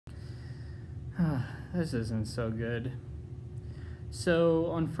This isn't so good. So,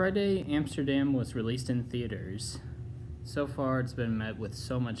 on Friday, Amsterdam was released in theaters. So far, it's been met with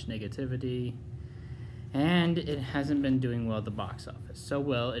so much negativity, and it hasn't been doing well at the box office. So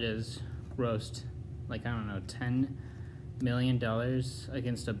well, it has grossed, $10 million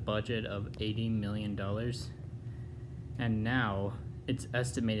against a budget of $80 million. And now, it's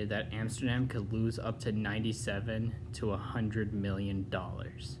estimated that Amsterdam could lose up to $97 to $100 million.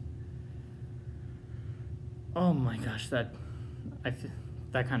 Oh my gosh, that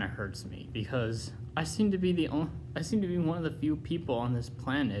kind of hurts me, because I seem to be one of the few people on this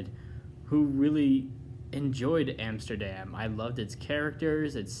planet who really enjoyed Amsterdam. I loved its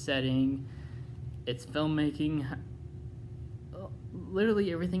characters, its setting, its filmmaking,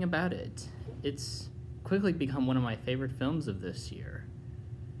 literally everything about it. It's quickly become one of my favorite films of this year.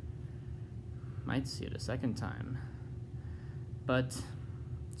 Might see it a second time. But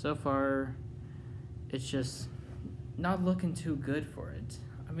so far, it's just not looking too good for it.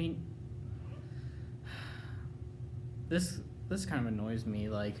 I mean, this kind of annoys me,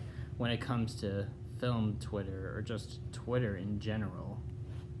 when it comes to film Twitter, or just Twitter in general.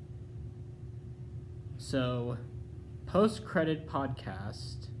 So, post-credit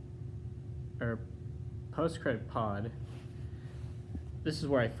podcast, or post-credit pod, this is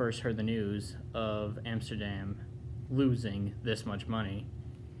where I first heard the news of Amsterdam losing this much money.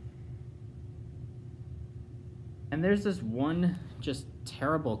 And there's this one just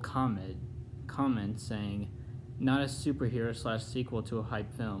terrible comment saying, "Not a superhero / sequel to a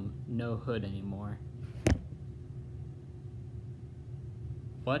hype film. No hood anymore."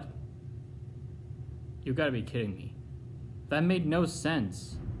 What? You gotta be kidding me. That made no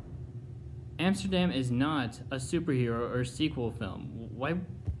sense. Amsterdam is not a superhero or sequel film. Why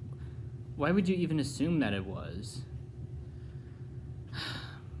would you even assume that it was?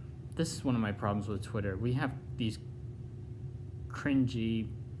 This is one of my problems with Twitter. We have these cringy,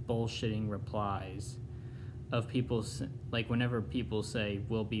 bullshitting replies of people, whenever people say,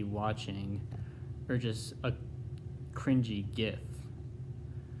 "we'll be watching," or just a cringy gif,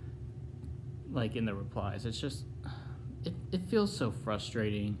 in the replies. It's just, it feels so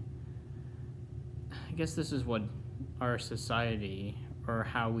frustrating. I guess this is what our society, or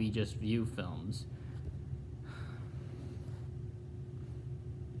how we just view films.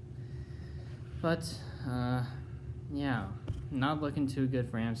 But, yeah, not looking too good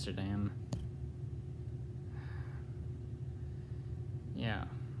for Amsterdam. Yeah,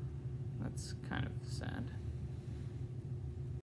 that's kind of sad.